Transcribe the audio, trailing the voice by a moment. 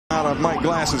out of Mike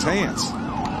Glass's hands.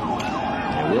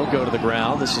 They will go to the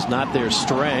ground. This is not their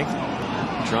strength.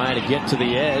 Trying to get to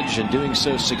the edge and doing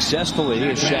so successfully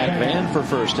is Shaq Vann for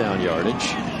first down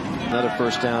yardage. Another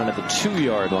first down at the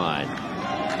 2-yard line.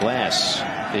 Glass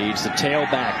feeds the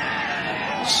tailback.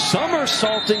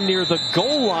 Somersaulting near the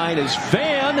goal line is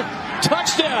Vann.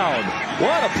 Touchdown!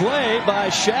 What a play by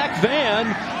Shaq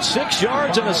Vann. 6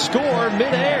 yards and a score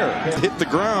midair. Hit the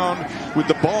ground with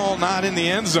the ball not in the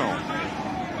end zone.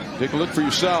 Take a look for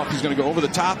yourself. He's going to go over the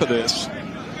top of this.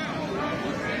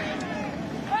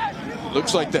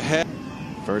 Looks like the head.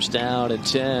 First down and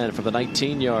 10 from the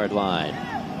 19-yard line.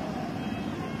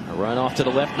 A run off to the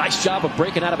left. Nice job of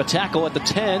breaking out of a tackle at the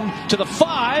 10 to the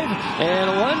 5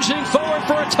 and lunging forward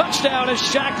for a touchdown is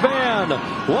Shaq Vann.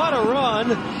 What a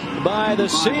run by the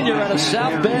senior out of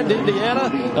South Bend,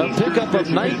 Indiana. A pickup of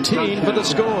 19 for the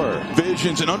score.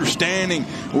 Visions and understanding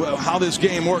how this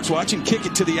game works. Watch him kick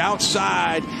it to the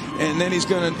outside, and then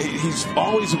he's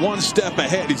always one step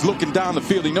ahead. He's looking down the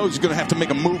field. He knows he's going to have to make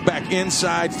a move back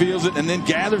inside, feels it, and then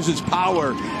gathers his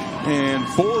power and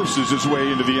forces his way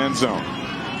into the end zone.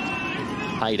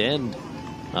 Tight end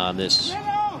on this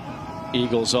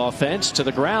Eagles offense to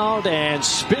the ground and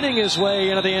spinning his way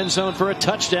into the end zone for a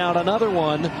touchdown. Another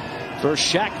one for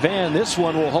Shaq Vann. This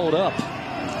one will hold up.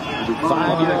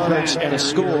 5 yards and a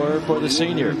score for the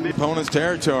senior. Opponent's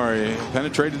territory,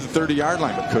 penetrated the 30-yard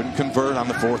line but couldn't convert on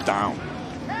the 4th down.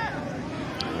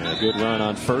 And a good run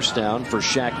on first down for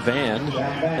Shaq Vann.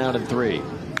 Down and 3.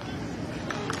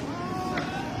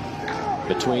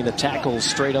 Between the tackles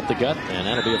straight up the gut, and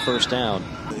that'll be a first down.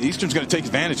 Eastern's going to take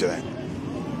advantage of that.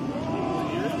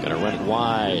 Going to run it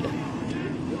wide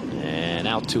and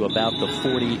out to about the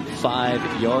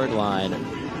 45-yard line.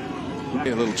 A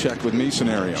little check with me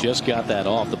scenario. Just got that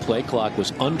off. The play clock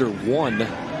was under 1,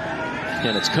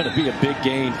 and it's going to be a big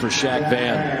gain for Shaq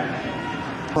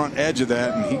Vann. Front edge of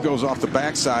that, and he goes off the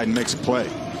backside and makes a play.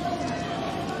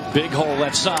 Big hole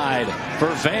left side for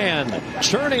Vann,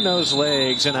 churning those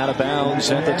legs and out of bounds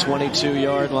at the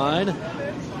 22-yard line.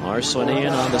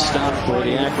 Arslanian on the stop for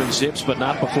the Akron Zips, but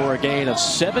not before a gain of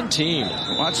 17.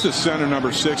 Watch the center,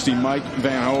 number 60, Mike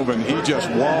Van Hoven. He just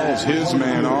walls his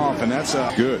man off, and that's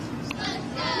good.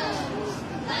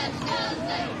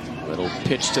 Little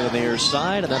pitch to the near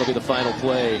side, and that'll be the final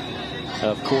play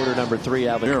of quarter number 3.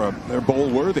 They're bowl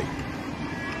worthy.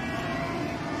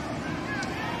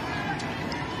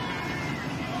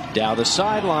 Down the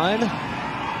sideline.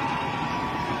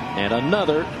 And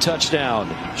another touchdown.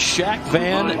 Shaq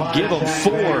Vann, give him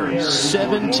 4.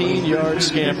 17-yard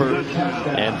scamper.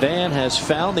 And Vann has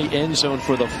found the end zone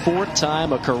for the 4th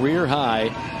time, a career high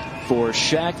for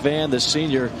Shaq Vann, the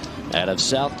senior out of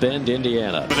South Bend,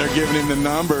 Indiana. They're giving him the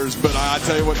numbers, but I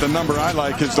tell you what, the number I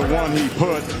like is the one he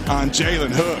put on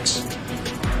Jalen Hooks.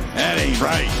 That ain't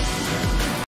right.